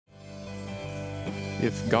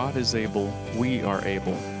If God is able, we are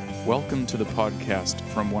able. Welcome to the podcast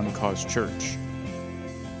from One Cause Church.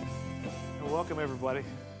 Welcome, everybody.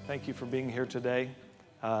 Thank you for being here today.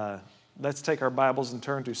 Let's take our Bibles and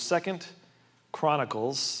turn to 2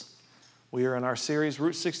 Chronicles. We are in our series,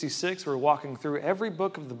 Route 66. We're walking through every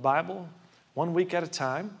book of the Bible, 1 week at a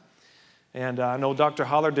time. And I know Dr.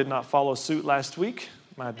 Holler did not follow suit last week.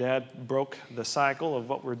 My dad broke the cycle of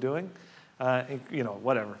what we're doing.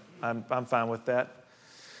 Whatever. I'm fine with that.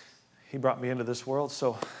 He brought me into this world,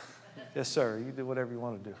 so yes, sir, you do whatever you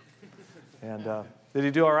want to do. And did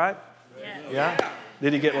he do all right? Yeah?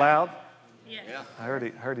 Did he get loud? Yeah. I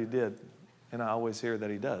heard he did, and I always hear that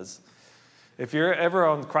he does. If you're ever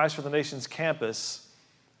on Christ for the Nations campus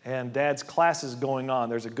and Dad's class is going on,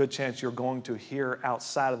 there's a good chance you're going to hear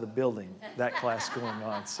outside of the building that class going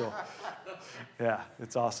on. So, yeah,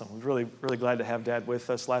 it's awesome. We're really, really glad to have Dad with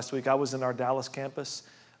us. Last week I was in our Dallas campus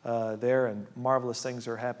there, and marvelous things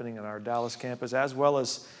are happening in our Dallas campus, as well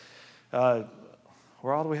as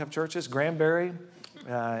where all do we have churches? Granbury,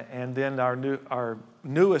 and then our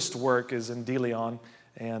newest work is in DeLeon.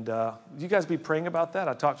 And you guys be praying about that.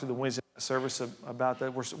 I talked to the Wednesday service about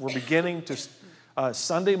that. We're beginning to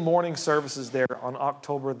Sunday morning services there on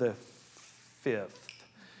October the 5th.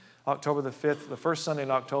 October the 5th, the first Sunday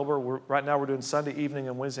in October. Right now we're doing Sunday evening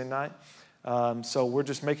and Wednesday night. So we're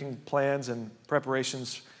just making plans and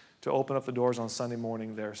preparations to open up the doors on Sunday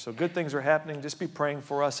morning there. So good things are happening. Just be praying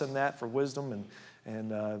for us in that, for wisdom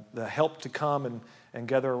and the help to come and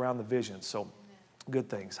gather around the vision. So good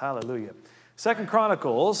things. Hallelujah. 2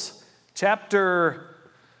 Chronicles chapter,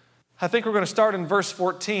 I think we're going to start in verse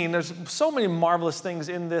 14. There's so many marvelous things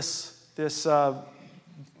in this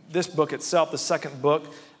book itself, the second book.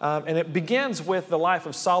 And it begins with the life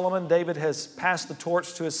of Solomon. David has passed the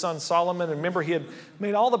torch to his son Solomon. And remember, he had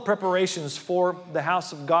made all the preparations for the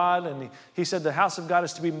house of God. And he said the house of God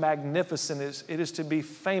is to be magnificent. It is to be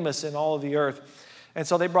famous in all of the earth. And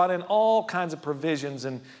so they brought in all kinds of provisions.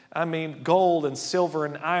 And gold and silver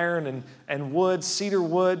and iron and wood, cedar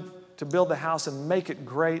wood, to build the house and make it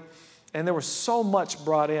great. And there was so much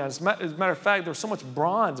brought in. As a matter of fact, there was so much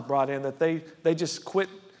bronze brought in that they just quit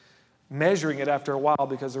measuring it after a while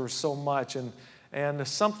because there was so much. And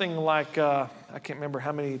something like, I can't remember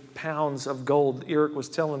how many pounds of gold Eric was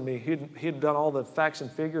telling me. He'd done all the facts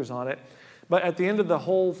and figures on it. But at the end of the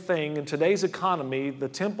whole thing, in today's economy, the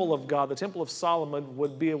temple of God, the temple of Solomon,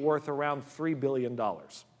 would be worth around $3 billion.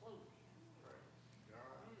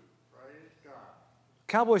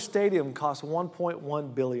 Cowboy Stadium cost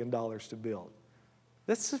 $1.1 billion to build.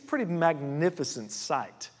 This is a pretty magnificent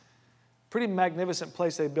site. Pretty magnificent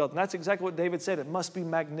place they built. And that's exactly what David said. It must be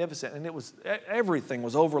magnificent. And everything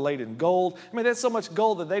was overlaid in gold. That's so much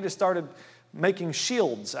gold that they just started making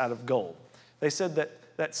shields out of gold. They said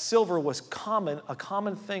that silver was a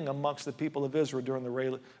common thing amongst the people of Israel during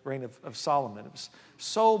the reign of Solomon. It was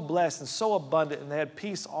so blessed and so abundant, and they had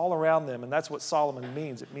peace all around them. And that's what Solomon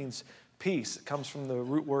means. It means peace. It comes from the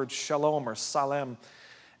root word shalom or salem.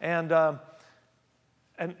 And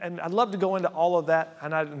I'd love to go into all of that,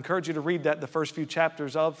 and I'd encourage you to read the first few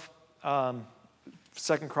chapters of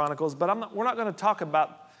 2 Chronicles, but we're not going to talk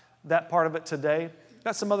about that part of it today.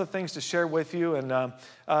 Got some other things to share with you, and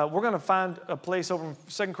we're going to find a place over in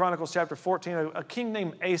 2 Chronicles chapter 14, a king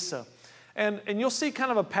named Asa. And you'll see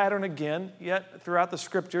kind of a pattern again yet throughout the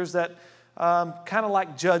scriptures that kind of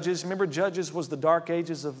like Judges. Remember, Judges was the dark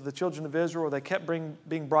ages of the children of Israel, where they kept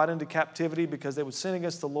being brought into captivity because they would sin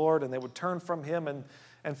against the Lord, and they would turn from Him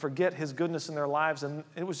and forget His goodness in their lives. And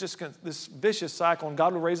it was just this vicious cycle. And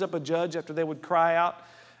God would raise up a judge after they would cry out,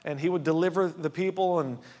 and He would deliver the people,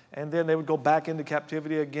 and then they would go back into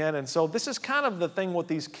captivity again. And so this is kind of the thing with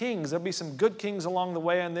these kings. There'd be some good kings along the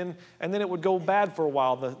way, and then it would go bad for a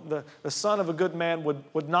while. The son of a good man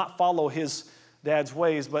would not follow his dad's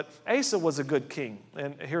ways. But Asa was a good king.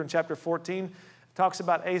 And here in chapter 14, it talks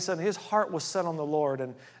about Asa, and his heart was set on the Lord,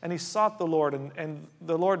 and he sought the Lord, and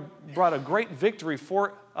the Lord brought a great victory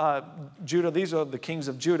for Judah. These are the kings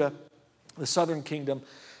of Judah, the southern kingdom.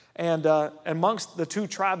 And amongst the two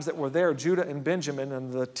tribes that were there, Judah and Benjamin,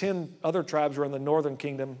 and the 10 other tribes were in the northern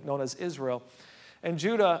kingdom known as Israel. And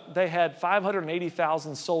Judah, they had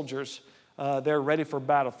 580,000 soldiers there ready for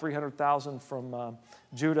battle, 300,000 from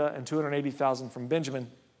Judah and 280,000 from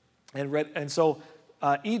Benjamin. And so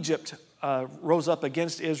Egypt rose up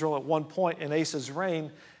against Israel at one point in Asa's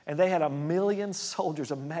reign, and they had 1 million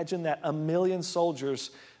soldiers. Imagine that, 1 million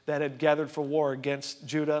soldiers that had gathered for war against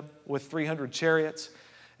Judah with 300 chariots.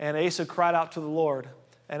 And Asa cried out to the Lord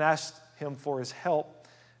and asked Him for His help,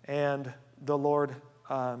 and the Lord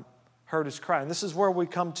heard his cry. And this is where we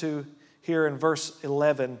come to here in verse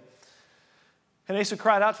 11. And Asa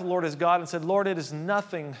cried out to the Lord his God and said, Lord, it is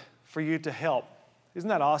nothing for you to help. Isn't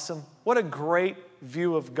that awesome? What a great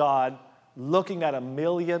view of God looking at 1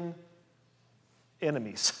 million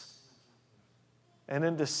enemies. And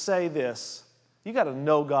then to say this, you got to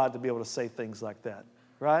know God to be able to say things like that,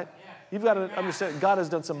 right? You've got to understand God has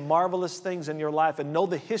done some marvelous things in your life and know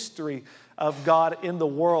the history of God in the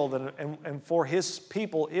world and for his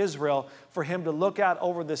people, Israel, for him to look out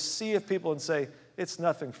over this sea of people and say, it's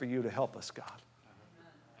nothing for you to help us, God.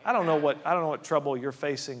 I don't know what trouble you're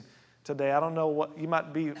facing today. I don't know what you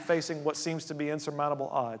might be facing, what seems to be insurmountable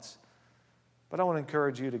odds. But I want to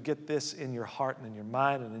encourage you to get this in your heart and in your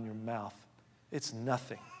mind and in your mouth. It's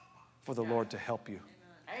nothing for the Lord to help you.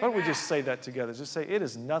 Why don't we just say that together? Just say, it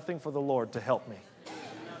is nothing for the Lord to help me.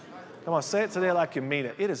 Come on, say it today like you mean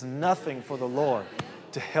it. It is nothing for the Lord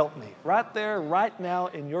to help me. Right there, right now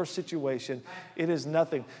in your situation, it is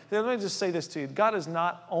nothing. Then let me just say this to you. God is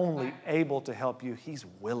not only able to help you, he's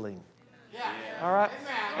willing. All right?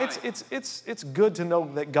 It's good to know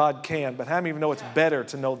that God can, but how many of you know it's better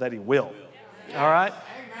to know that he will? All right?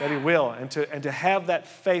 That he will. And to have that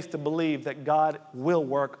faith to believe that God will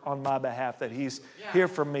work on my behalf, that he's here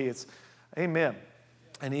for me. It's amen.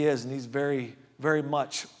 And he is, and he's very, very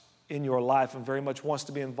much in your life and very much wants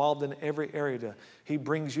to be involved in every area. He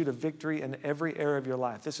brings you to victory in every area of your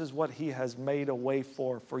life. This is what he has made a way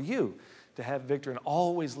for you, to have victory and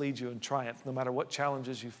always lead you in triumph no matter what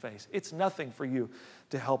challenges you face. It's nothing for you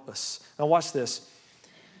to help us. Now watch this.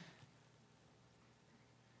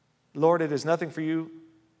 Lord, it is nothing for you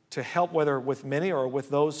to help, whether with many or with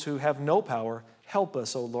those who have no power. Help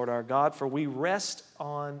us, O Lord our God, for we rest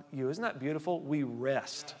on you. Isn't that beautiful? We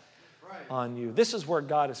rest on you. This is where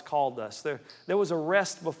God has called us. There was a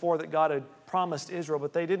rest before that God had promised Israel,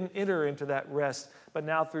 but they didn't enter into that rest. But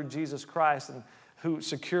now through Jesus Christ, and who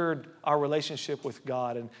secured our relationship with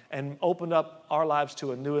God and opened up our lives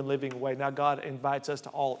to a new and living way. Now God invites us to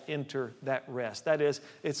all enter that rest. That is,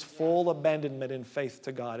 it's full abandonment in faith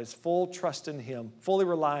to God. It's full trust in him, fully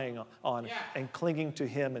relying on and clinging to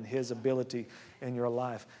him and his ability in your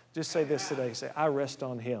life. Just say this today. Say, I rest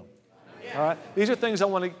on him. All right? These are things I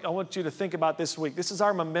want you to think about this week. This is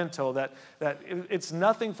our memento that it's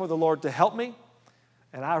nothing for the Lord to help me,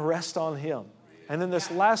 and I rest on him. And then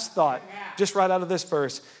this last thought, just right out of this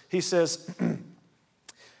verse, he says,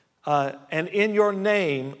 and in your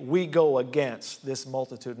name we go against this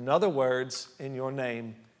multitude. In other words, in your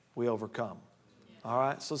name we overcome. All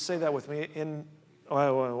right? So say that with me.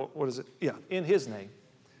 What is it? Yeah, in his name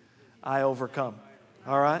I overcome.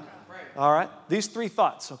 All right? All right? These three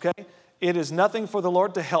thoughts, okay? It is nothing for the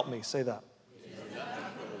Lord to help me. Say that.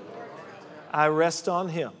 I rest on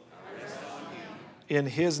him. In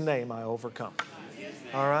his name I overcome.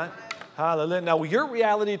 All right? Hallelujah. Now, your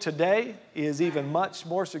reality today is even much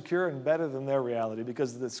more secure and better than their reality,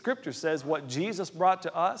 because the scripture says what Jesus brought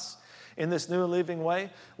to us in this new and living way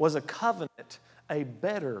was a covenant, a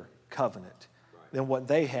better covenant than what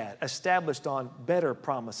they had, established on better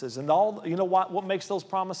promises. And you know what makes those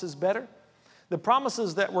promises better? The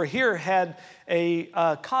promises that were here had a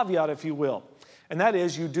caveat, if you will. And that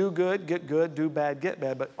is, you do good, get good, do bad, get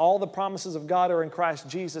bad. But all the promises of God are in Christ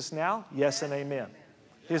Jesus now. Yes and amen.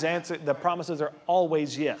 His answer, the promises are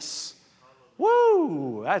always yes.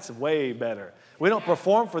 Woo! That's way better. We don't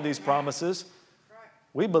perform for these promises.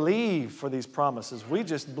 We believe for these promises. We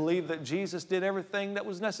just believe that Jesus did everything that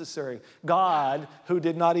was necessary. God, who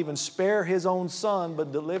did not even spare his own son,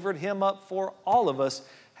 but delivered him up for all of us,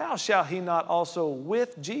 how shall he not also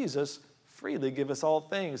with Jesus freely give us all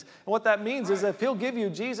things? And what that means is that if he'll give you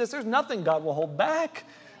Jesus, there's nothing God will hold back.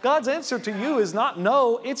 God's answer to you is not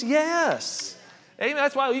no, it's yes. Amen.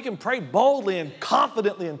 That's why you can pray boldly and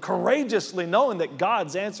confidently and courageously, knowing that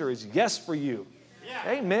God's answer is yes for you.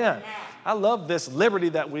 Amen. I love this liberty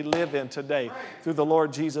that we live in today through the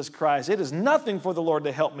Lord Jesus Christ. It is nothing for the Lord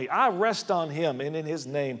to help me. I rest on him, and in his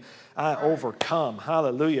name I overcome.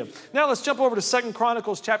 Hallelujah. Now let's jump over to 2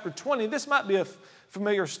 Chronicles chapter 20. This might be a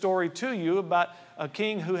familiar story to you about a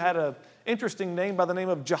king who had an interesting name by the name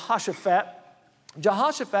of Jehoshaphat.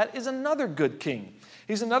 Jehoshaphat is another good king.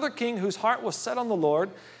 He's another king whose heart was set on the Lord.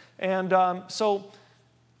 And so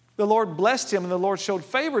the Lord blessed him, and the Lord showed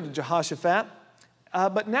favor to Jehoshaphat.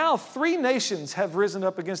 But now 3 nations have risen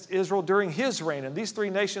up against Israel during his reign. And these 3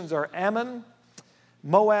 nations are Ammon,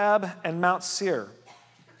 Moab, and Mount Seir.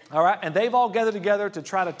 All right? And they've all gathered together to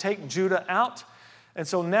try to take Judah out. And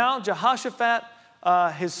so now Jehoshaphat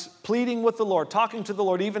his pleading with the Lord, talking to the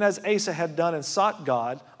Lord, even as Asa had done and sought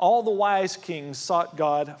God. All the wise kings sought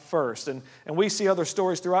God first. And we see other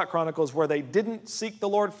stories throughout Chronicles where they didn't seek the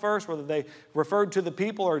Lord first, whether they referred to the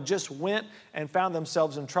people or just went and found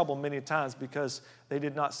themselves in trouble many times because they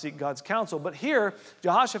did not seek God's counsel. But here,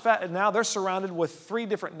 Jehoshaphat, and now they're surrounded with 3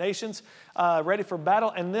 different nations ready for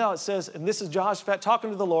battle. And now it says, and this is Jehoshaphat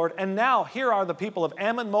talking to the Lord, and now here are the people of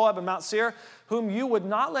Ammon, Moab, and Mount Seir, whom you would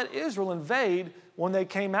not let Israel invade when they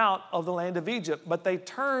came out of the land of Egypt, but they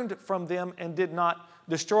turned from them and did not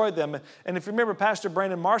destroy them. And if you remember Pastor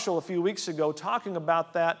Brandon Marshall a few weeks ago talking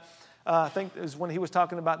about that, I think it was when he was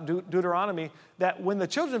talking about Deuteronomy, that when the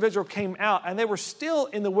children of Israel came out and they were still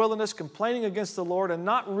in the wilderness complaining against the Lord and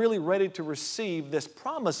not really ready to receive this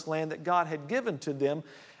promised land that God had given to them,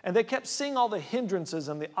 and they kept seeing all the hindrances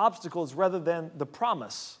and the obstacles rather than the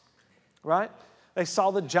promise, right? They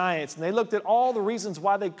saw the giants, and they looked at all the reasons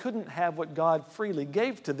why they couldn't have what God freely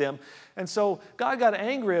gave to them. And so God got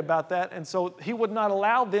angry about that, and so he would not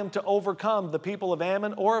allow them to overcome the people of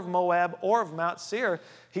Ammon or of Moab or of Mount Seir.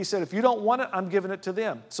 He said, if you don't want it, I'm giving it to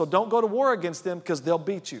them. So don't go to war against them because they'll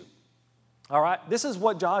beat you. All right? This is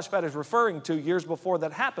what Jehoshaphat is referring to years before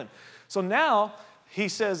that happened. So now he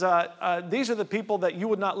says, these are the people that you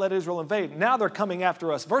would not let Israel invade. Now they're coming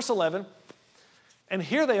after us. Verse 11, and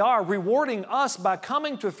here they are rewarding us by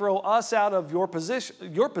coming to throw us out of your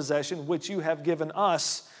possession, which you have given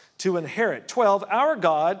us to inherit. 12, our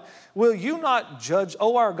God, will you not judge,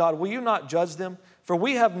 O our God, will you not judge them? For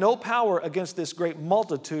we have no power against this great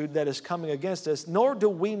multitude that is coming against us, nor do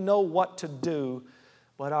we know what to do,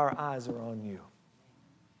 but our eyes are on you.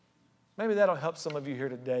 Maybe that'll help some of you here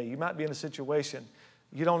today. You might be in a situation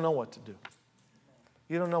you don't know what to do.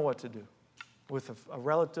 You don't know what to do with a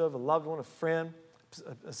relative, a loved one, a friend,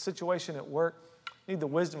 a situation at work. You need the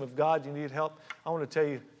wisdom of God. You need help. I want to tell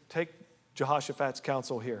you, take Jehoshaphat's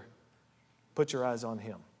counsel here. Put your eyes on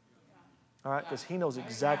him. All right? Because he knows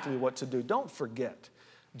exactly what to do. Don't forget,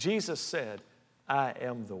 Jesus said, I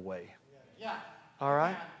am the way. All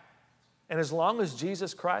right? And as long as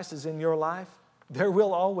Jesus Christ is in your life, there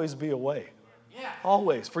will always be a way.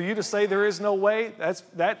 Always. For you to say there is no way,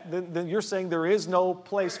 then you're saying there is no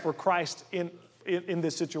place for Christ in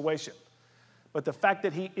this situation. But the fact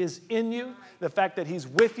that he is in you, the fact that he's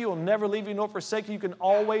with you, will never leave you nor forsake you, you can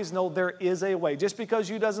always know there is a way. Just because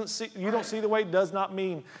you don't see the way does not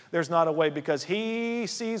mean there's not a way, because he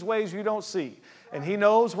sees ways you don't see. And he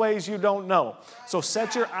knows ways you don't know. So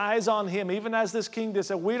set your eyes on him. Even as this king did,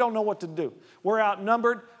 said, we don't know what to do. We're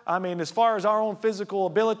outnumbered. I mean, as far as our own physical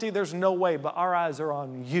ability, there's no way. But our eyes are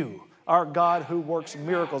on you. Our God who works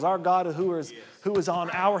miracles. Our God who is on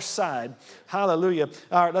our side. Hallelujah.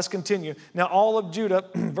 All right, let's continue. Now all of Judah,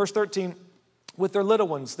 verse 13, with their little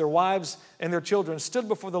ones, their wives, and their children, stood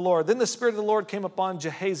before the Lord. Then the Spirit of the Lord came upon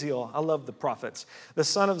Jehaziel. I love the prophets. The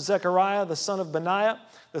son of Zechariah, the son of Benaiah,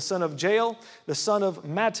 the son of Jael, the son of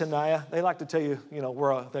Mattaniah. They like to tell you,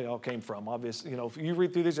 where they all came from. Obviously, if you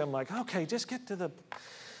read through these, I'm like, okay, just get to the...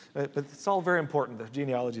 But it's all very important. The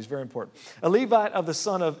genealogy is very important. A Levite of the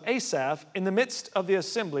son of Asaph in the midst of the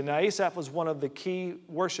assembly. Now, Asaph was one of the key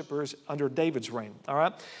worshipers under David's reign, all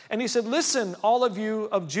right? And he said, listen, all of you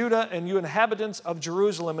of Judah and you inhabitants of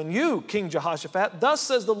Jerusalem, and you, King Jehoshaphat, thus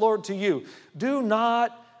says the Lord to you, do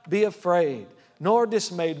not be afraid nor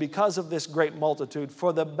dismayed because of this great multitude,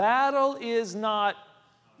 for the battle is not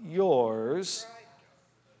yours,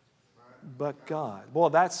 but God. Boy,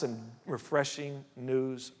 that's some refreshing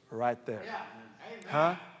news right there.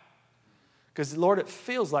 Huh? Because, Lord, it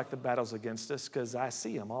feels like the battle's against us because I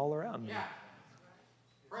see them all around me.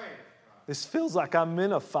 This feels like I'm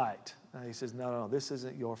in a fight. And he says, no, this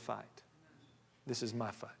isn't your fight. This is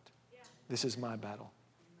my fight. This is my battle.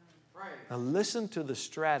 Now listen to the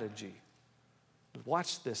strategy.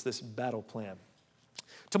 Watch this battle plan.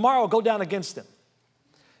 Tomorrow, go down against them.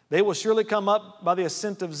 They will surely come up by the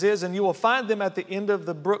ascent of Ziz, and you will find them at the end of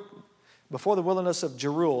the brook before the wilderness of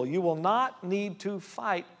Jeruel. You will not need to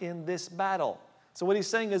fight in this battle. So what he's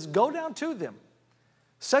saying is go down to them.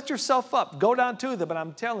 Set yourself up. Go down to them. But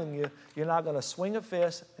I'm telling you, you're not going to swing a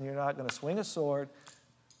fist and you're not going to swing a sword.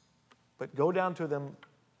 But go down to them.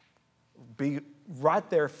 Be right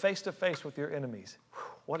there face to face with your enemies. Whew,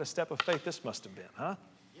 what a step of faith this must have been, huh?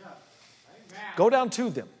 Yeah. Amen. Go down to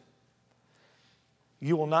them.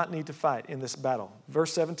 You will not need to fight in this battle.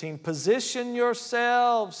 Verse 17, position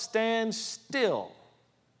yourselves, stand still.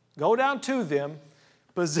 Go down to them,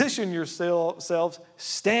 position yourselves,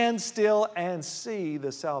 stand still, and see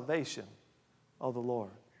the salvation of the Lord.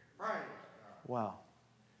 Right. Wow.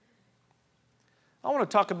 I want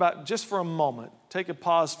to talk about, just for a moment, take a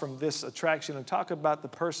pause from this attraction and talk about the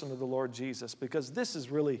person of the Lord Jesus, because this is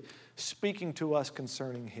really speaking to us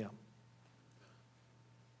concerning Him.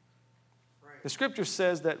 The Scripture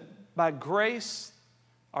says that by grace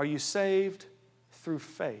are you saved through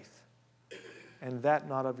faith, and that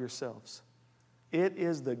not of yourselves. It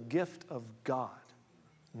is the gift of God,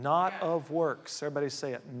 not of works. Everybody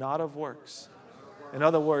say it, not of works. In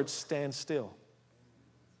other words, stand still.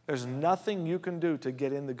 There's nothing you can do to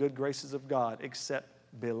get in the good graces of God except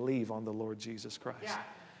believe on the Lord Jesus Christ.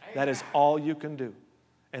 That is all you can do.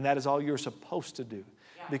 And that is all you're supposed to do.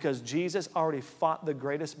 Because Jesus already fought the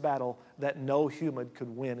greatest battle that no human could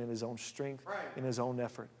win in his own strength, in his own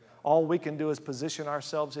effort. All we can do is position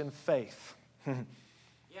ourselves in faith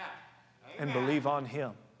and believe on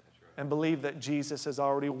Him. And believe that Jesus has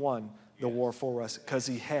already won the war for us, because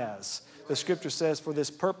He has. The Scripture says, for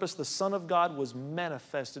this purpose the Son of God was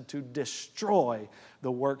manifested to destroy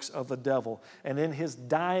the works of the devil. And in His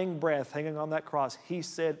dying breath, hanging on that cross, He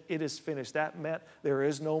said, it is finished. That meant there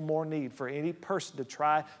is no more need for any person to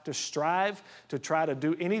try to strive, to try to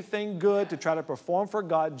do anything good, to try to perform for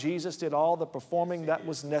God. Jesus did all the performing that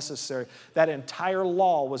was necessary. That entire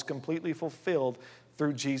law was completely fulfilled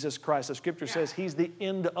through Jesus Christ. The Scripture says He's the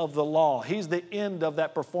end of the law. He's the end of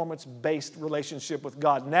that performance-based relationship with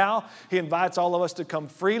God. Now, He invites all of us to come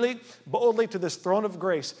freely, boldly to this throne of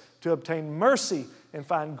grace to obtain mercy and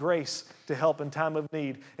find grace to help in time of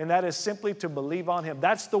need. And that is simply to believe on Him.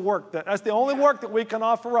 That's the work. That's the only work that we can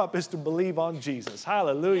offer up, is to believe on Jesus.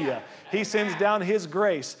 Hallelujah. He sends down His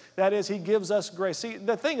grace. That is, He gives us grace. See,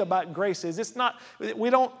 the thing about grace is it's not, we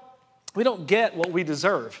don't get what we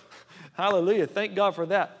deserve. Hallelujah. Thank God for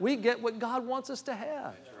that. We get what God wants us to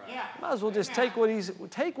have. Might as well just take what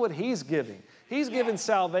He's giving. He's giving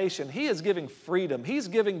salvation. He is giving freedom. He's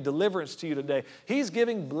giving deliverance to you today. He's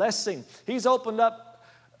giving blessing. He's opened up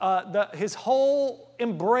His whole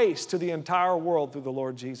embrace to the entire world through the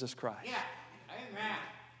Lord Jesus Christ. Amen.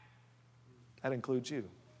 That includes you.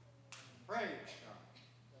 Praise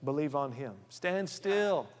God. Believe on Him. Stand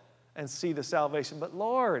still and see the salvation. But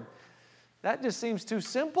Lord, that just seems too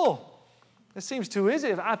simple. It seems too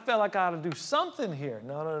easy. I felt like I ought to do something here.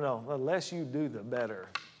 No. The less you do, the better.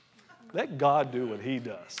 Let God do what He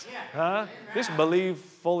does. Huh? Just believe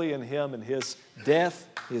fully in Him and His death,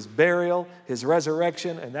 His burial, His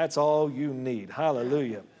resurrection, and that's all you need.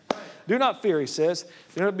 Hallelujah. Do not fear, He says.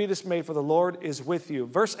 Do not be dismayed, for the Lord is with you.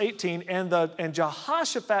 Verse 18, and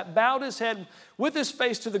Jehoshaphat bowed his head with his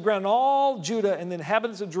face to the ground. All Judah and the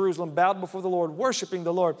inhabitants of Jerusalem bowed before the Lord, worshiping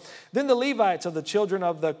the Lord. Then the Levites of the children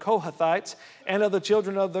of the Kohathites and of the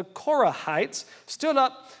children of the Korahites stood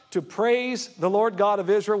up to praise the Lord God of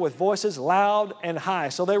Israel with voices loud and high.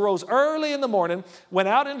 So they rose early in the morning, went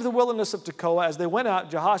out into the wilderness of Tekoa. As they went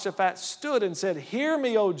out, Jehoshaphat stood and said, hear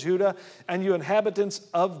me, O Judah, and you inhabitants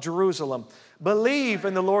of Jerusalem. Believe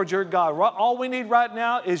in the Lord your God. All we need right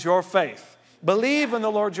now is your faith. Believe in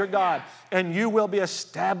the Lord your God, and you will be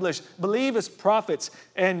established. Believe His prophets,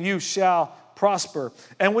 and you shall prosper.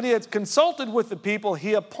 And when he had consulted with the people,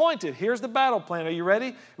 he appointed. Here's the battle plan. Are you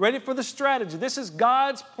ready? Ready for the strategy? This is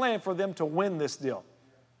God's plan for them to win this deal.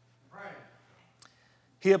 Right.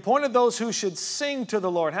 He appointed those who should sing to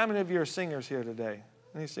the Lord. How many of you are singers here today?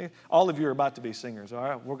 Any singers? All of you are about to be singers, all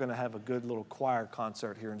right? We're going to have a good little choir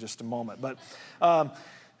concert here in just a moment. But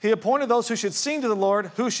he appointed those who should sing to the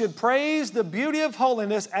Lord, who should praise the beauty of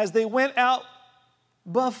holiness as they went out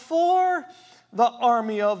before the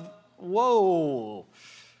army of woe.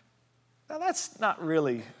 Now, that's not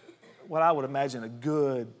really what I would imagine a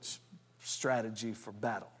good strategy for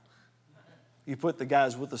battle. You put the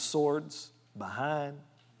guys with the swords behind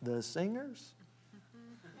the singers.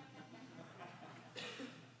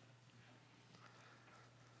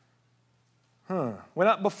 Went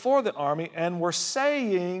out before the army and were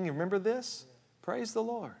saying, remember this? Praise the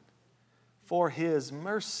Lord, for His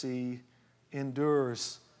mercy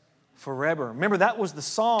endures forever. Remember, that was the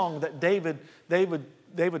song that David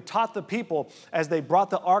taught the people as they brought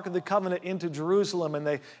the Ark of the Covenant into Jerusalem, and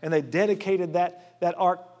they dedicated that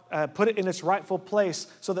ark, put it in its rightful place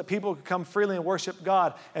so that people could come freely and worship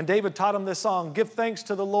God. And David taught them this song, give thanks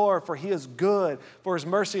to the Lord, for He is good, for His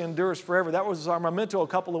mercy endures forever. That was our memento a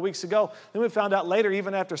couple of weeks ago. Then we found out later,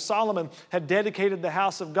 even after Solomon had dedicated the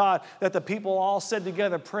house of God, that the people all said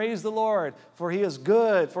together, praise the Lord, for He is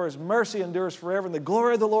good, for His mercy endures forever. And the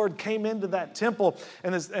glory of the Lord came into that temple,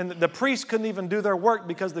 and the priests couldn't even do their work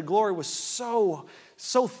because the glory was so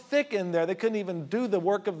thick in there. They couldn't even do the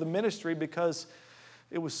work of the ministry because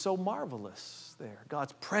it was so marvelous there.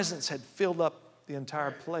 God's presence had filled up the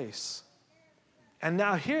entire place. And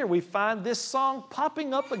now here we find this song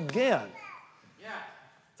popping up again.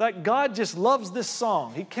 It's like God just loves this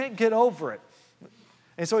song. He can't get over it.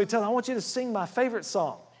 And so he tells them, I want you to sing my favorite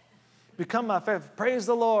song. Become my favorite. Praise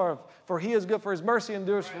the Lord, for he is good, for his mercy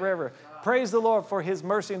endures forever. Praise the Lord, for his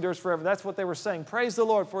mercy endures forever. That's what they were saying. Praise the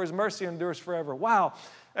Lord, for his mercy endures forever. Wow.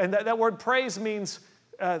 And that word praise means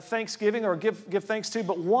thanksgiving or give thanks to.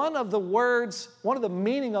 But one of the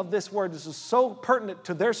meaning of this word, this is so pertinent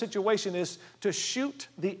to their situation, is to shoot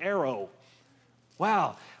the arrow.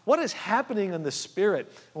 Wow. What is happening in the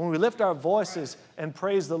Spirit when we lift our voices and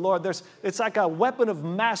praise the Lord? It's like a weapon of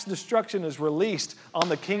mass destruction is released on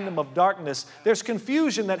the kingdom of darkness. There's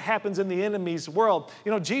confusion that happens in the enemy's world.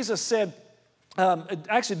 You know, Jesus said,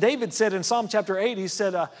 actually David said in Psalm chapter 8, he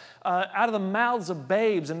said, out of the mouths of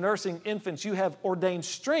babes and nursing infants, you have ordained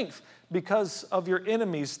strength because of your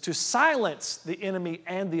enemies to silence the enemy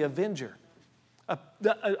and the avenger.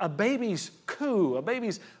 A baby's coo, a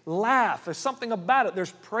baby's laugh, there's something about it.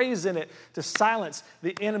 There's praise in it to silence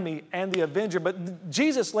the enemy and the avenger. But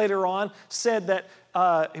Jesus later on said that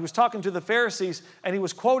he was talking to the Pharisees and he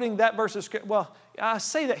was quoting that verse of Scripture. Well, I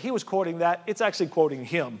say that he was quoting that. It's actually quoting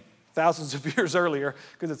him thousands of years earlier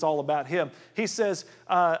because it's all about him. He says,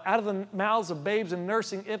 out of the mouths of babes and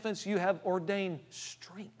nursing infants, you have ordained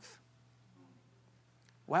strength.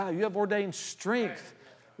 Wow, you have ordained strength.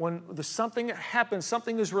 When there's something that happens,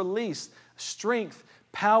 something is released, strength,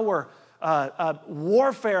 power,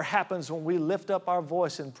 warfare happens when we lift up our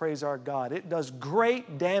voice and praise our God. It does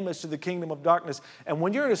great damage to the kingdom of darkness. And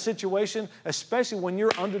when you're in a situation, especially when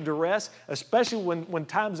you're under duress, especially when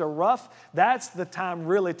times are rough, that's the time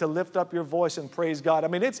really to lift up your voice and praise God. I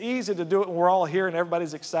mean, it's easy to do it when we're all here and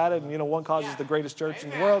everybody's excited and, One Cause is the greatest church in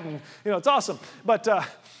the world and, it's awesome. But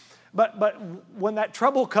when that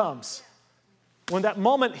trouble comes, when that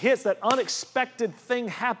moment hits, that unexpected thing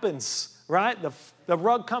happens, right? The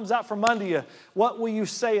rug comes out from under you. What will you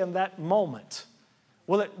say in that moment?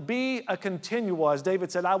 Will it be a continual? As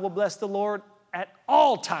David said, I will bless the Lord at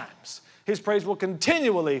all times. His praise will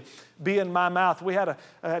continually be in my mouth. We had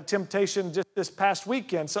a temptation just this past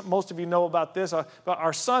weekend. Most of you know about this. But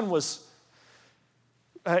our son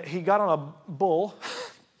he got on a bull.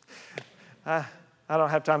 I don't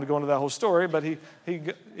have time to go into that whole story, but he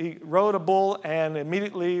rode a bull and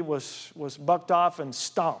immediately was bucked off and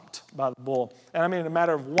stomped by the bull. And I mean, in a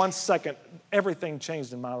matter of 1 second, everything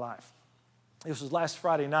changed in my life. This was last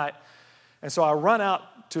Friday night, and so I run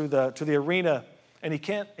out to the arena, and he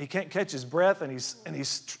can't catch his breath, and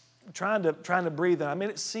he's trying to breathe. And I mean,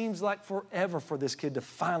 it seems like forever for this kid to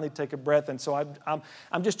finally take a breath. And so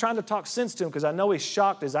I'm just trying to talk sense to him because I know he's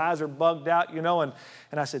shocked. His eyes are bugged out, And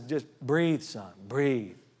I said, just breathe, son.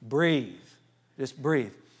 Breathe. Just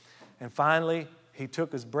breathe. And finally, he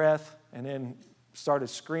took his breath and then started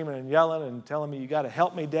screaming and yelling and telling me, you got to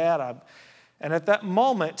help me, Dad. And at that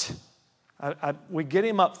moment, we get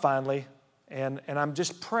him up finally, and I'm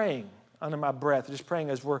just praying under my breath, just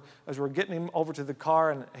praying as we're getting him over to the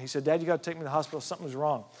car. And he said, Dad, you got to take me to the hospital. Something's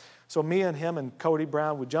wrong. So me and him and Cody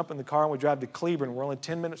Brown, we jump in the car and we drive to Cleburne. We're only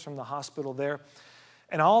 10 minutes from the hospital there.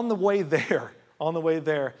 And on the way there,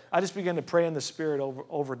 I just began to pray in the Spirit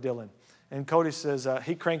over Dylan. And Cody says,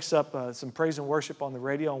 he cranks up some praise and worship on the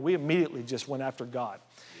radio, and we immediately just went after God.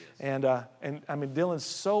 Yes. And I mean, Dylan's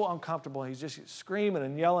so uncomfortable. He's just screaming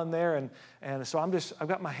and yelling there. And so I've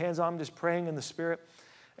got my hands on him, just praying in the Spirit.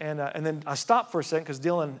 And then I stopped for a second because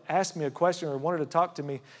Dylan asked me a question or wanted to talk to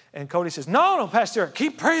me. And Cody says, no, Pastor Eric,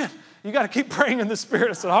 keep praying. You got to keep praying in the Spirit.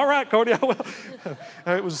 I said, all right, Cody, I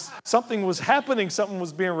will. Something was happening. Something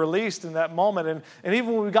was being released in that moment. And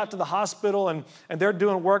even when we got to the hospital and they're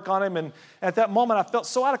doing work on him, and at that moment I felt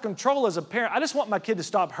so out of control as a parent. I just want my kid to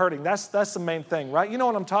stop hurting. That's the main thing, right? You know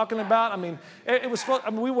what I'm talking about? I mean,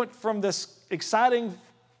 we went from this exciting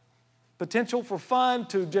potential for fun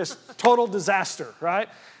to just total disaster, right?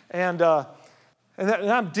 And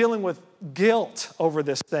I'm dealing with guilt over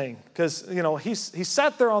this thing because, he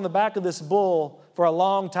sat there on the back of this bull for a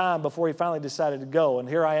long time before he finally decided to go. And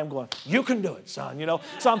here I am going, you can do it, son,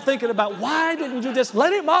 So I'm thinking about, why didn't you just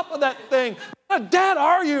let him up of that thing? What a dad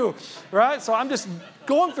are you, right? So I'm just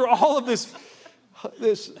going through all of this.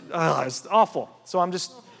 It's awful. So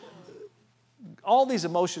all these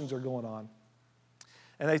emotions are going on.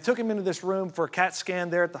 And they took him into this room for a CAT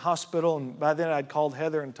scan there at the hospital. And by then I'd called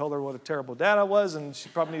Heather and told her what a terrible dad I was. And she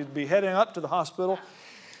probably needed to be heading up to the hospital.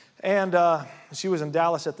 And she was in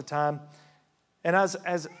Dallas at the time. And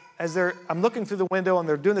I'm looking through the window and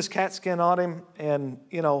they're doing this CAT scan on him. And,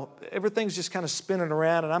 everything's just kind of spinning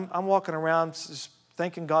around. And I'm walking around just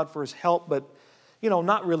thanking God for his help. But,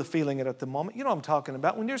 not really feeling it at the moment. You know what I'm talking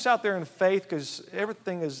about. When you're just out there in faith because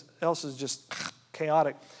everything else is just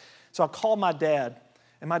chaotic. So I called my dad.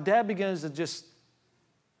 And my dad begins to just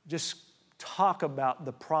just talk about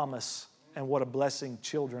the promise and what a blessing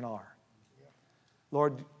children are.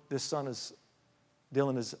 Lord, this son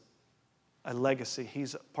Dylan is a legacy.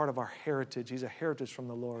 He's a part of our heritage. He's a heritage from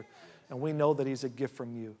the Lord. And we know that he's a gift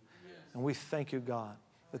from you. And we thank you, God,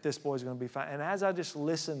 that this boy's going to be fine. And as I just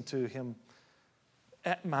listened to him,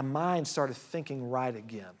 my mind started thinking right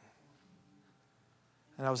again.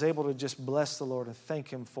 And I was able to just bless the Lord and thank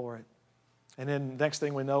him for it. And then next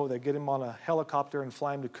thing we know, they get him on a helicopter and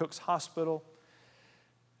fly him to Cook's Hospital.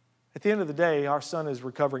 At the end of the day, our son is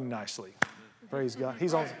recovering nicely. Praise God.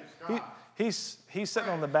 He's sitting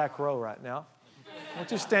on the back row right now. Why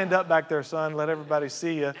don't you stand up back there, son? Let everybody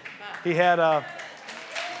see you. He had a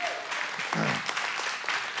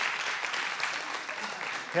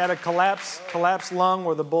collapsed lung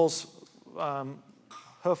where the bull's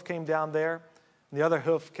hoof came down there. And the other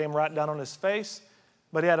hoof came right down on his face.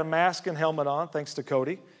 But he had a mask and helmet on, thanks to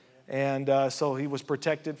Cody. And so he was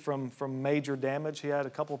protected from major damage. He had a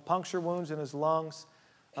couple of puncture wounds in his lungs.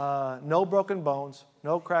 No broken bones,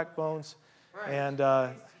 no cracked bones.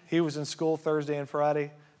 And he was in school Thursday and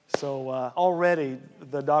Friday. So already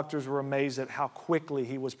the doctors were amazed at how quickly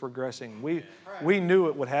he was progressing. We knew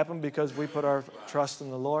it would happen because we put our trust in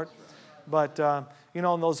the Lord. But, in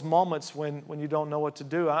those moments when you don't know what to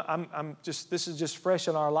do, this is just fresh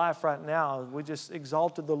in our life right now. We just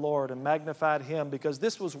exalted the Lord and magnified him because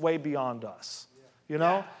this was way beyond us,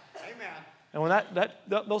 Amen. And when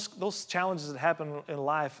those challenges that happen in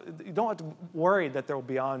life, you don't have to worry that they're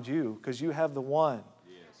beyond you because you have the one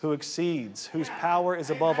who exceeds, whose power is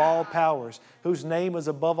above all powers, whose name is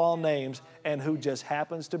above all names, and who just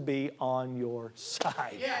happens to be on your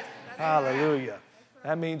side. Yes, hallelujah.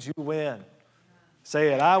 That means you win.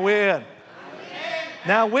 Say it, I win.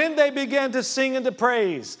 Now, when they began to sing and to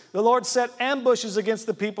praise, the Lord set ambushes against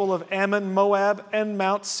the people of Ammon, Moab, and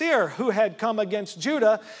Mount Seir, who had come against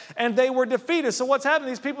Judah, and they were defeated. So what's happening?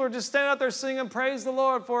 These people are just standing out there singing, praise the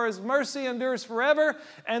Lord, for his mercy endures forever,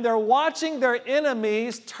 and they're watching their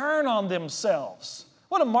enemies turn on themselves.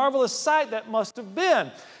 What a marvelous sight that must have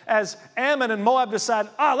been as Ammon and Moab decide,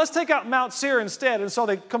 let's take out Mount Seir instead. And so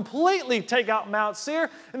they completely take out Mount Seir.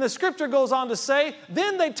 And the scripture goes on to say,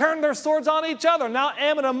 then they turn their swords on each other. Now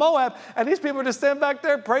Ammon and Moab, and these people are just standing back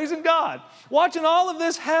there praising God. Watching all of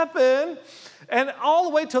this happen, and all the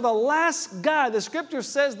way to the last guy, the scripture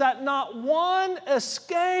says that not one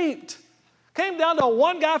escaped. Came down to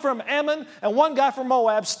one guy from Ammon and one guy from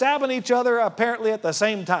Moab stabbing each other apparently at the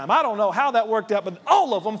same time. I don't know how that worked out, but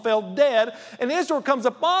all of them fell dead. And Israel comes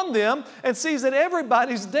upon them and sees that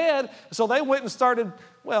everybody's dead. So they went and started,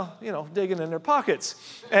 digging in their pockets.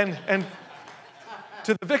 And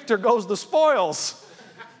to the victor goes the spoils.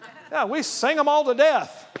 Yeah, we sang them all to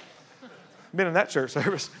death. Been in that church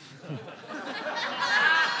service.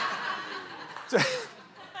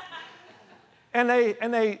 And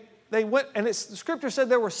they went, and the scripture said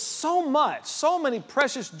there was so many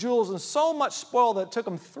precious jewels and so much spoil that it took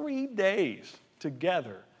them 3 days to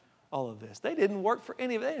gather all of this. They didn't work for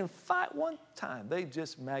any of it. They didn't fight one time. They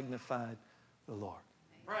just magnified the Lord.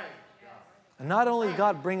 Right. And not only did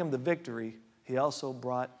God bring them the victory, he also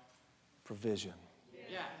brought provision.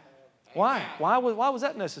 Yeah. Why? Why was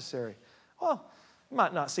that necessary? Well, it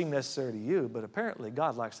might not seem necessary to you, but apparently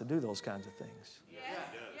God likes to do those kinds of things.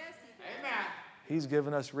 He's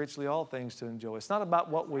given us richly all things to enjoy. It's not about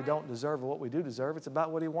what we don't deserve or what we do deserve. It's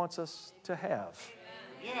about what he wants us to have.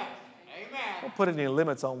 Yeah. Amen. Don't put any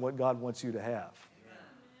limits on what God wants you to have.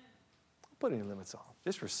 Don't put any limits on.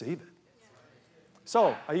 Just receive it.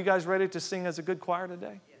 So, are you guys ready to sing as a good choir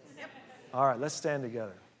today? Yep. All right, let's stand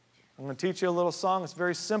together. I'm going to teach you a little song. It's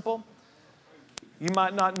very simple. You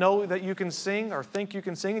might not know that you can sing or think you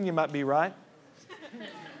can sing, and you might be right.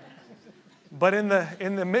 But in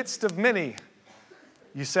the midst of many,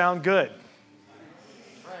 you sound good.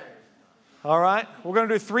 All right? We're going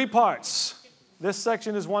to do 3 parts. This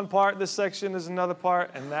section is one part, this section is another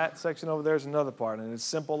part, and that section over there is another part. And it's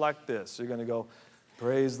simple like this. You're going to go,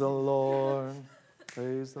 praise the Lord,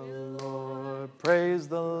 praise the Lord, praise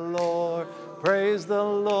the Lord, praise the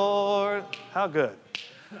Lord. How good?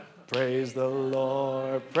 Praise the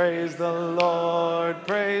Lord, praise the Lord,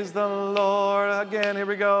 praise the Lord. Again, here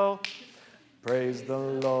we go. Praise the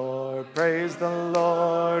Lord, praise the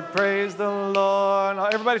Lord, praise the Lord. Now,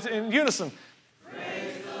 everybody in unison.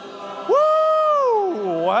 Praise the Lord.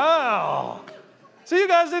 Woo! Wow. So you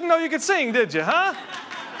guys didn't know you could sing, did you, huh?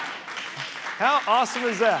 How awesome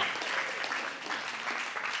is that?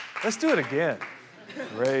 Let's do it again.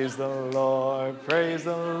 Praise the Lord, praise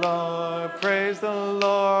the Lord, praise the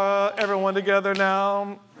Lord. Everyone together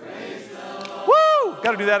now. Praise the Lord. Woo!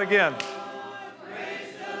 Got to do that again.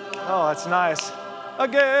 Oh, that's nice.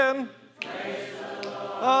 again.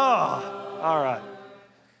 Oh, all right.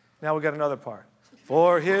 Now we got another part.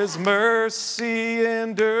 For his mercy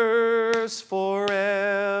endures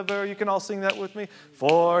forever. You can all sing that with me.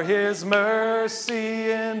 For his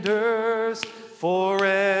mercy endures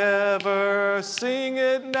forever. Sing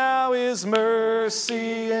it now. His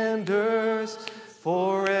mercy endures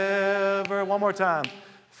forever. One more time.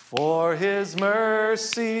 For his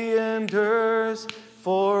mercy endures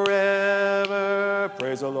forever.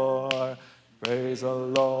 Praise the Lord. Praise the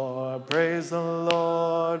Lord, praise the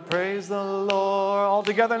Lord, praise the Lord. All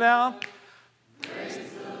together now. Praise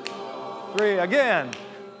the Lord. 3, again.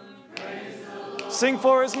 Praise the Lord. Sing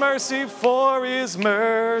for his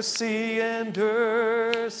mercy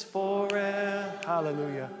endures forever.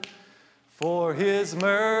 Hallelujah. For his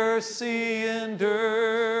mercy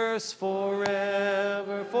endures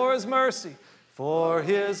forever. For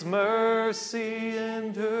his mercy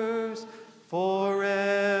endures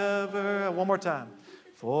forever. One more time.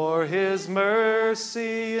 For his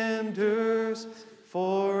mercy endures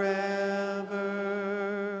forever.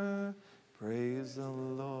 Praise the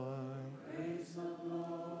Lord. Praise the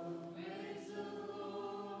Lord. Praise the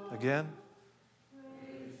Lord. Again.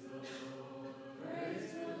 Praise the Lord.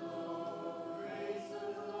 Praise the Lord. Praise the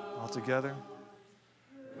Lord. All together.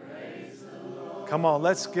 Praise the Lord. Come on,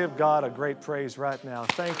 let's give God a great praise right now.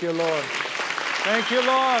 Thank you, Lord. Thank you,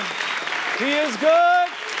 Lord. He is good.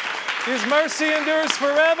 His mercy endures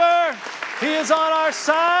forever. He is on our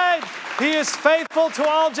side. He is faithful to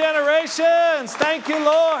all generations. Thank you,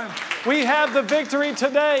 Lord. We have the victory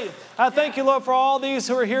today. I thank you, Lord, for all these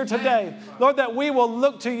who are here today. Lord, that we will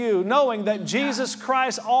look to you, knowing that Jesus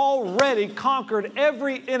Christ already conquered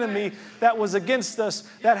every enemy that was against us,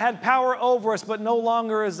 that had power over us, but no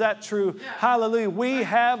longer is that true. Hallelujah. We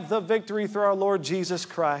have the victory through our Lord Jesus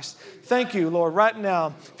Christ. Thank you, Lord. Right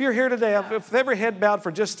now, if you're here today, if every head bowed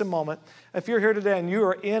for just a moment, if you're here today and you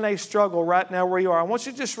are in a struggle right now where you are, I want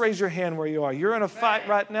you to just raise your hand where you are. You're in a fight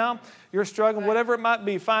right now. You're struggling, whatever it might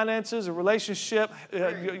be, finances, a relationship,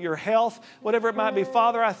 your health, whatever it might be.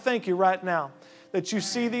 Father, I thank you right now that you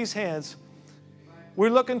see these hands. We're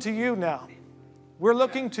looking to you now. We're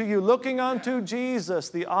looking to you, looking unto Jesus,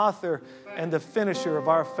 the author and the finisher of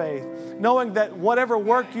our faith, knowing that whatever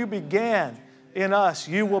work you began in us,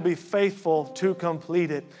 you will be faithful to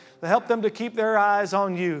complete it. Help them to keep their eyes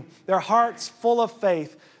on you, their hearts full of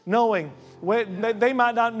faith, knowing they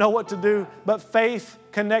might not know what to do, but faith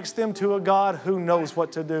connects them to a God who knows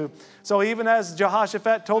what to do. So even as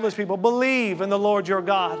Jehoshaphat told his people, believe in the Lord your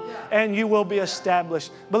God and you will be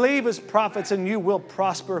established. Believe as prophets and you will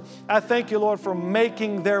prosper. I thank you, Lord, for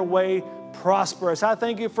making their way prosperous. I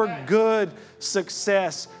thank you for good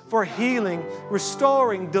success, for healing,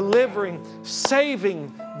 restoring, delivering,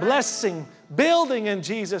 saving, blessing, building in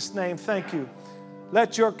Jesus' name. Thank you.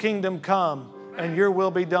 Let your kingdom come and your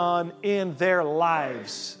will be done in their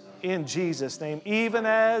lives. In Jesus' name, even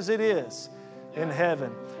as it is in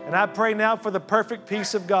heaven. And I pray now for the perfect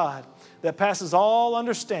peace of God that passes all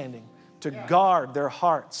understanding to guard their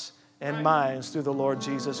hearts and minds through the Lord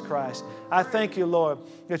Jesus Christ. I thank you, Lord,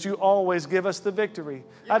 that you always give us the victory.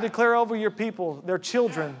 I declare over your people, their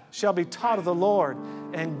children shall be taught of the Lord,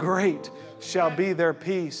 and great shall be their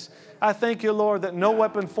peace. I thank you, Lord, that no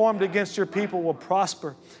weapon formed against your people will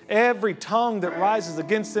prosper. Every tongue that rises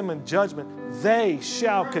against them in judgment, they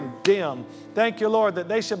shall condemn. Thank you, Lord, that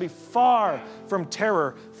they shall be far from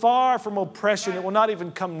terror, far from oppression. It will not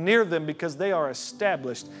even come near them because they are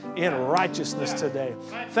established in righteousness today.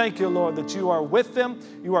 Thank you, Lord, that you are with them,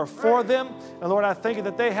 you are for them. And Lord, I thank you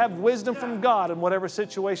that they have wisdom from God in whatever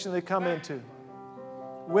situation they come into.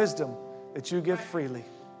 Wisdom that you give freely.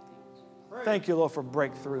 Thank you, Lord, for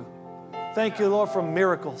breakthrough. Thank you, Lord, for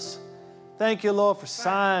miracles. Thank you, Lord, for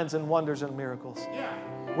signs and wonders and miracles.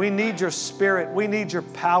 We need your spirit. We need your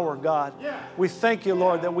power, God. We thank you,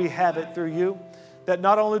 Lord, that we have it through you. That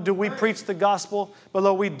not only do we preach the gospel, but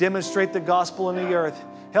Lord, we demonstrate the gospel in the earth.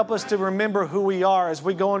 Help us to remember who we are as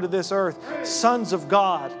we go into this earth, sons of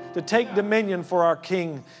God, to take dominion for our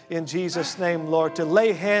King in Jesus' name, Lord, to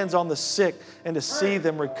lay hands on the sick and to see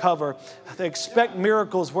them recover. To expect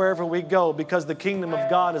miracles wherever we go because the kingdom of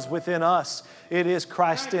God is within us. It is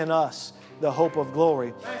Christ in us, the hope of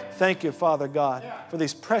glory. Thank you, Father God, for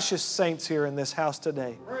these precious saints here in this house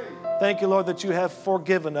today. Thank you, Lord, that you have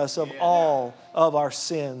forgiven us of all of our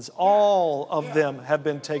sins. All of them have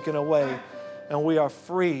been taken away. And we are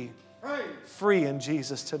free in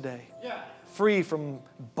Jesus today. Free from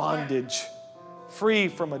bondage, free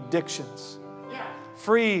from addictions,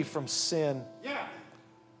 free from sin.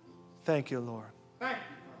 Thank you, Lord,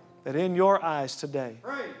 that in your eyes today,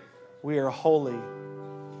 we are holy,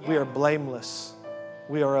 we are blameless,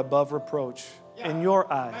 we are above reproach in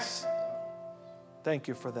your eyes. Thank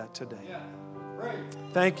you for that today.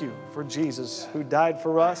 Thank you for Jesus who died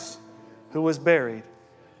for us, who was buried,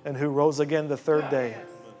 and who rose again the third day.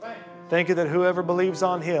 Thank you that whoever believes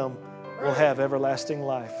on Him will have everlasting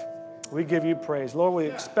life. We give you praise. Lord, we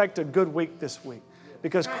expect a good week this week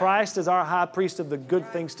because Christ is our high priest of the good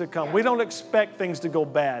things to come. We don't expect things to go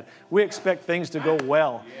bad. We expect things to go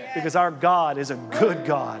well because our God is a good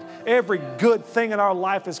God. Every good thing in our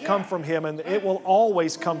life has come from Him, and it will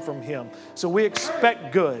always come from Him. So we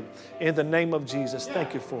expect good in the name of Jesus.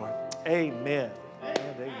 Thank you for it. Amen. And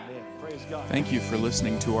amen. Praise God. Thank you for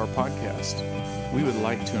listening to our podcast. We would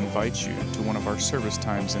like to invite you to one of our service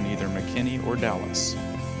times in either McKinney or Dallas.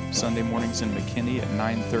 Sunday mornings in McKinney at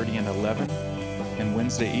 9:30 and 11, and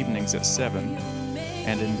Wednesday evenings at 7,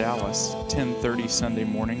 and in Dallas, 10:30 Sunday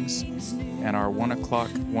mornings, and our 1 o'clock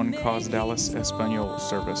One Cause Dallas Espanol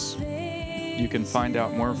service. You can find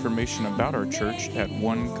out more information about our church at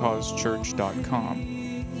onecausechurch.com.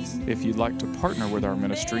 If you'd like to partner with our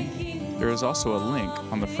ministry, there is also a link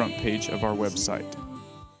on the front page of our website.